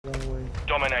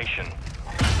Domination.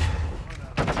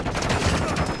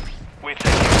 We're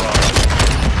taking Bravo.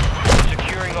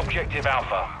 Securing objective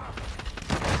Alpha.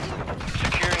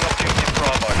 Securing objective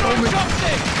Bravo.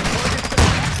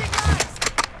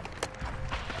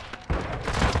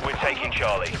 We're taking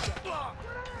Charlie.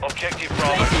 Objective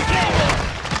Bravo secure.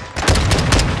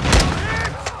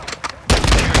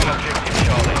 Securing objective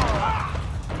Charlie.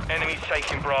 Enemies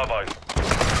taking Bravo.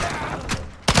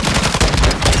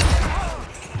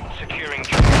 Securing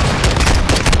Charlie.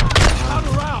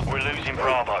 We're losing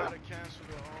Bravo.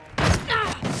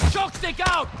 Shock stick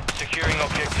out! Securing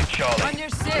objective Charlie. On your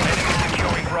six. Enemy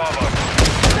securing Bravo.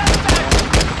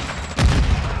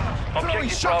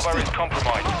 Objective Bravo is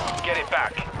compromised. Get it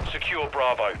back. Secure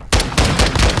Bravo.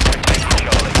 We're taking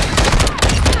Charlie.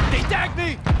 They tagged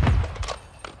me!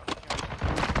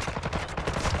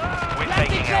 We're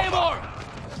taking Alpha.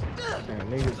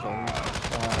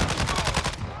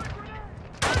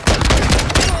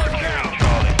 Securing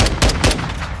Charlie.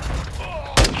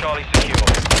 Charlie secure.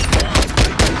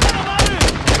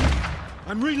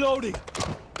 I'm reloading!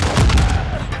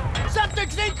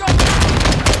 Something's incoming!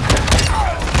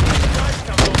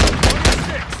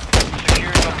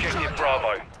 Securing objective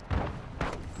Bravo.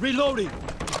 Reloading!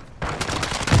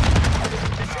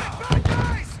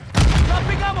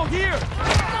 Dropping ammo here!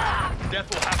 Death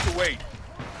will have to wait.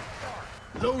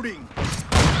 Loading.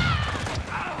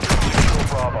 Secure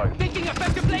Bravo. Thinking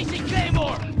effective blazing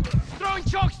claymore! Throwing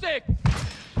shock stick!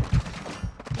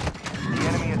 The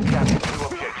enemy has captured 2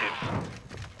 objectives.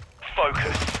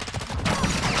 Focus.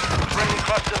 Friendly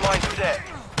cluster line set.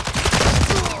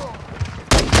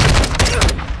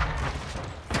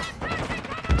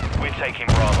 We're taking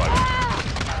Bravo.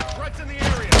 Threats in the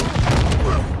area.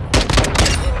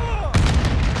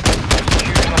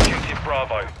 Securing objective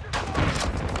Bravo.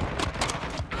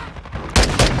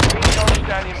 Recon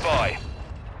standing by.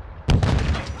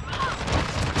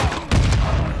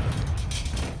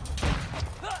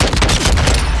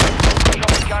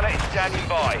 Gunner is standing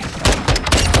by.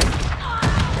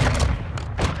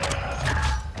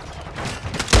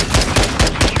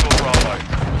 Secure Bravo.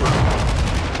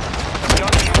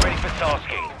 Gunner is ready for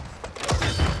tasking.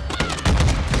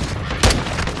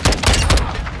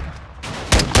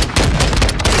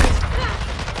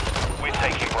 We're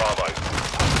taking Bravo.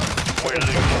 We're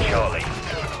losing Charlie.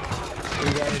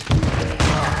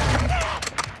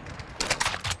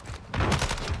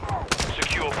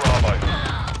 Secure Bravo.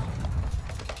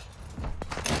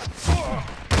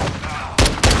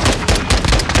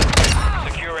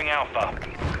 Securing Alpha.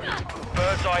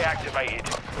 Bird's eye activated.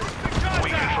 We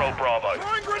control Bravo.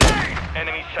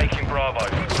 Enemies taking Bravo.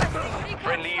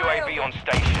 Friendly UAV on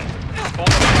station. All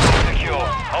the secure.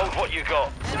 Hold what you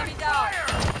got.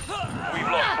 We've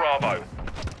lost Bravo.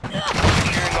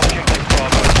 Securing objective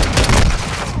Bravo.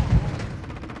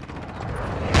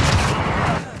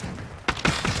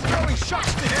 Throwing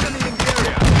shots to enemy in the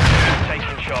area. We're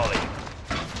taking Charlie.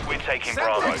 We're taking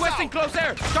Bravo. Requesting close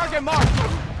air! Target marked!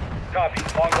 Copy.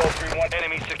 Longbow 3-1.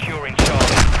 Enemy securing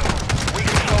Charlie. We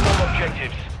control all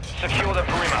objectives. Secure the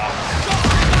perimeter.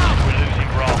 We're losing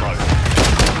Bravo.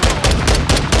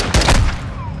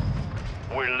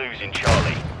 We're losing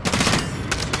Charlie.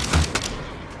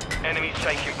 Enemies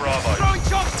taking Bravo. Throwing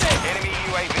shock stick! Enemy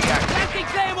UAV active. Planting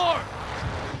claymore!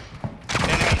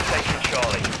 Enemies taking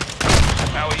Charlie.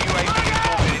 Our UAV is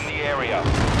orbiting the area.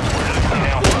 We're losing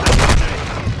Alpha.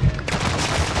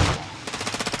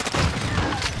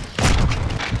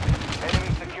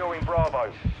 Enemy securing Bravo.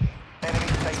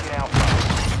 Enemies taking Alpha.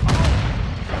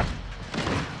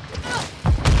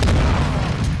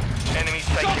 Enemies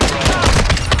taking Bravo.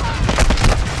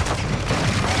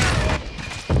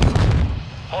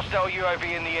 Hostile UAV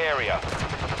in the area.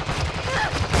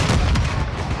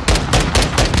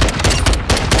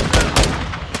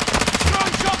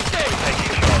 Throwing shock stick!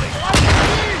 Taking Charlie.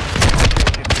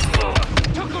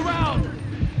 Took around!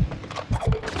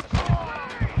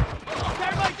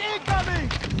 Thermite incoming!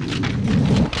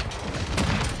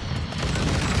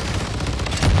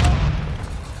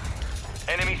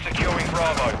 Enemy securing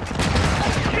Bravo.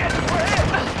 Yes, we're hit!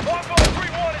 Longbow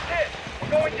 3-1 is hit!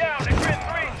 We're going down at grid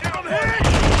 3, 2, 1.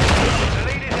 The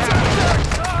lead is out.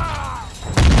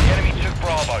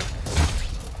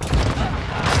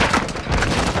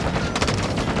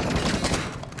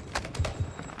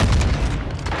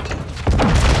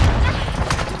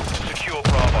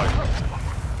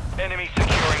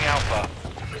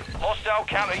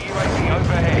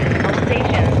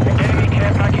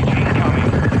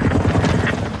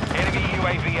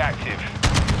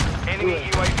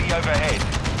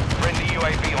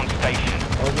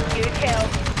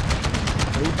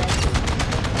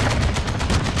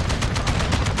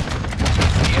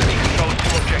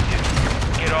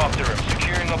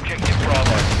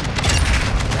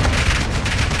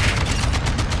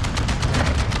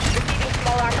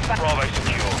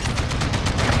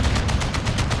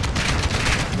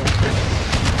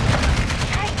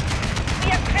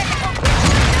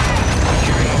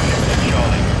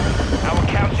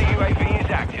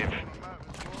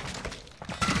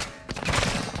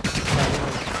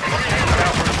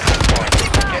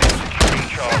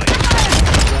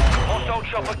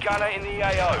 chopper gunner in the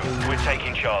AO. We're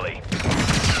taking Charlie.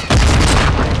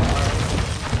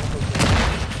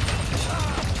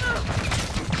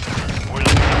 We're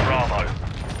losing Bravo.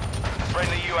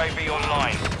 Friendly UAV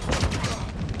online.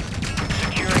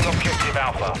 Securing objective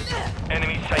Alpha.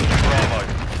 Enemies taking Bravo.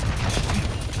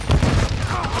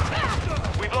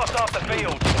 We've lost half the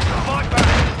field. Fight back!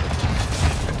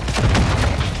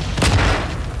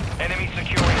 Enemy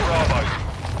securing Bravo.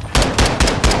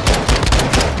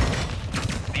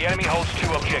 The enemy holds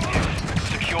 2 objectives.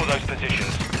 Secure those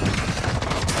positions.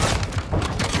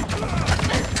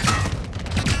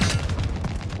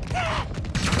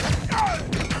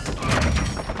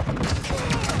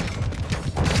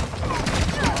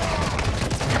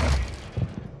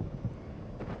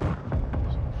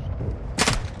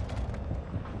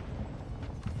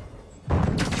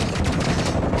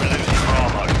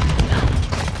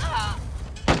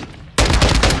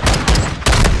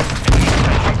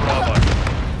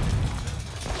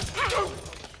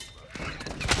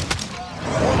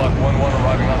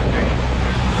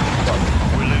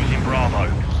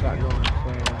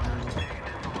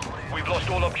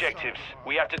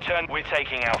 We have to turn. We're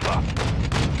taking Alpha.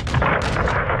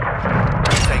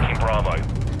 We're taking Bravo.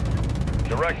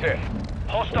 Direct hit.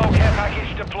 Hostile care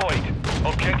package deployed.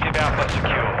 Objective Alpha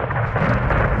secure.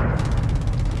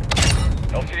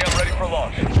 LTM ready for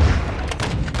launch.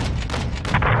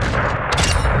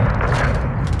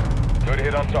 Good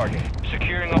hit on target.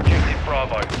 Securing objective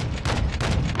Bravo.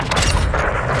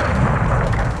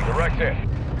 Direct hit.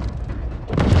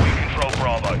 We control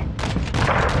Bravo.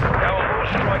 Our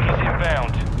strike is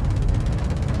inbound.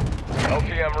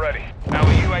 LTM ready. Our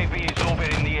UAV is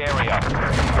orbiting the area.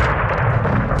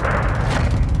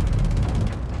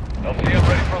 LTM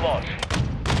ready for launch.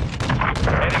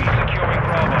 Enemy securing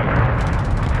Bravo.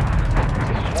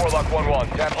 This is Warlock 1-1.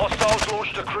 Hostiles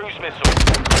launched a cruise missile.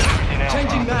 Losing Alpha.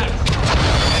 Changing that.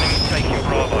 Enemies taking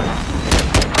Bravo.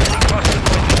 Cluster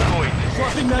point destroyed.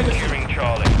 Swapping negative. Securing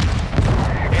Charlie.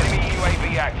 Enemy UAV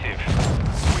active.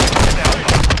 We lost Alpha.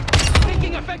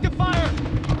 Taking effective fire!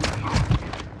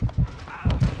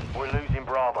 We're losing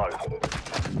Bravo.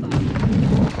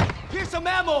 Here's some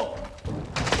ammo!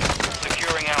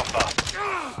 Securing Alpha.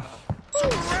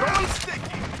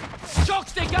 Choke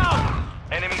stick out!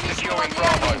 Enemy securing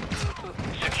Bravo.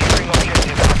 Securing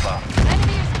objective Alpha.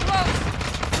 Enemy is close!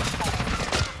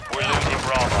 We're losing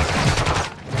Bravo.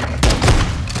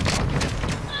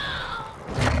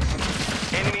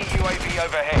 Enemy UAV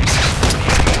overhead. The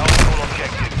enemy holds all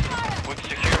objectives.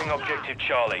 Securing objective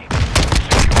Charlie.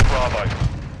 Secure Bravo.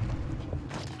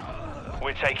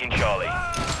 We're taking Charlie.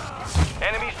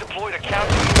 Enemies deployed a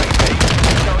counter UAV.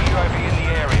 No UAV in the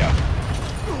area.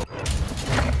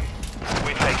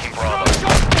 We're taking Bravo.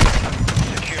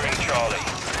 Securing Charlie.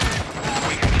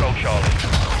 We control Charlie.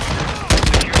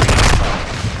 Securing Alpha.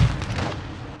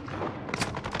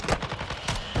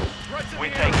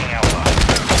 We're taking Alpha.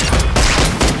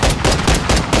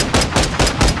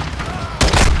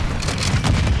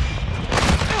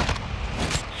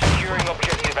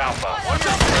 Objective Alpha.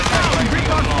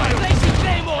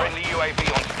 Friendly UAV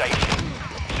on station.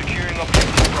 Securing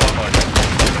objective Bravo.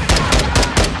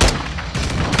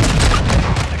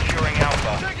 Securing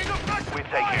Alpha. We're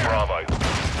taking Bravo.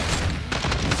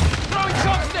 Throwing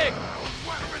choke stick!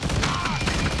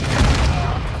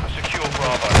 Secure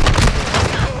Bravo.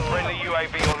 Friendly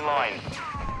UAV online.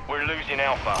 We're losing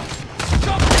Alpha.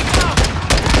 Choke stick out!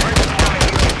 Friendly UAV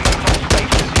on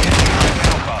station. Securing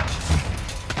Alpha.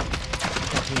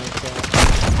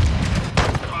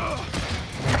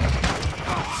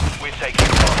 We're taking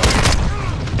Bravo.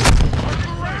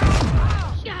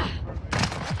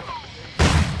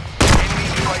 Enemy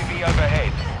UAV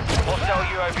overhead. Hostile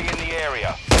UAV in the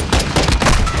area.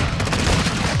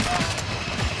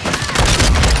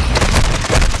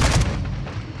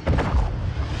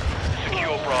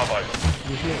 Secure Bravo.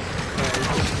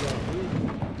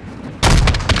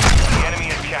 The enemy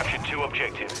has captured 2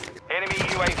 objectives. Enemy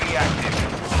UAV active.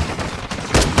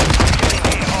 Getting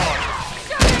hit hard.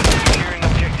 Securing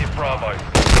objective Bravo.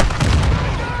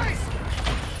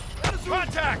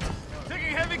 Contact!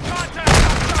 Taking heavy contact!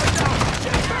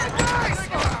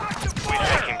 We're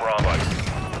taking Bravo.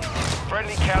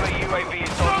 Friendly Cali UAV is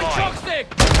Throwing choke online. stick!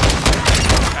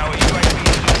 Our UAV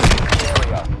is in the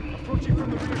area. Approaching from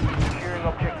the rear. Securing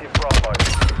objective Bravo.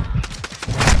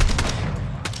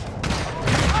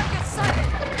 Target sighted!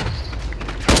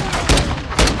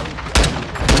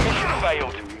 Mission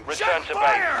failed. Return to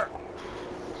base.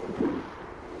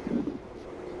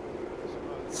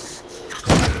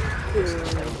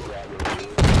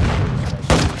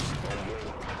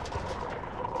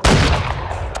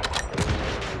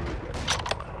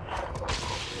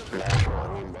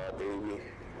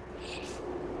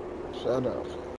 enough.